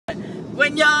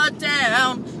when you're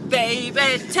down.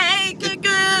 Baby, take a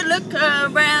good look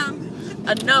around.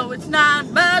 I know it's not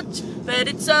much, but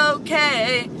it's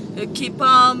okay. Keep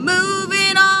on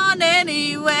moving on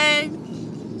anyway.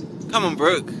 Come on,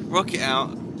 Brooke, rock it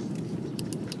out.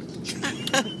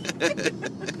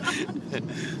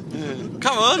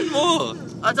 Come on, more.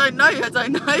 I don't know the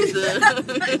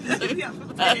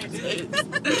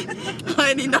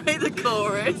I only know the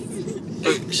chorus.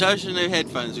 Brooke, show us your new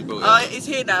headphones we bought. Oh, it's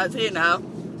here now.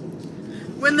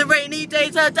 When the rainy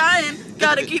days are dying,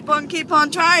 gotta keep on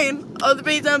trying. All the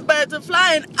bees and birds are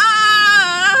flying.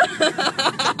 Ah!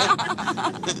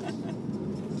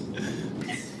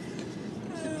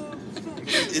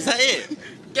 Is that it?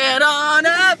 Get on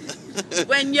up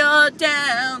when you're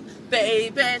down.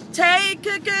 Baby, take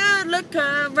a good look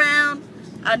around.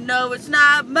 I know it's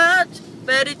not much,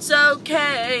 but it's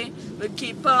okay. But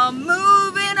keep on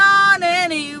moving on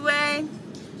anyway.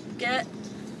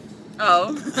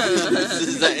 Oh.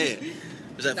 Is that it?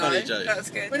 Was that funny, Joe? That was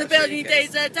good. When the rainy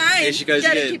days are dying, Here she goes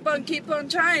gotta again. keep on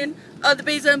trying. All the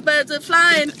bees and birds are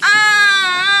flying.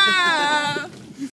 Ah!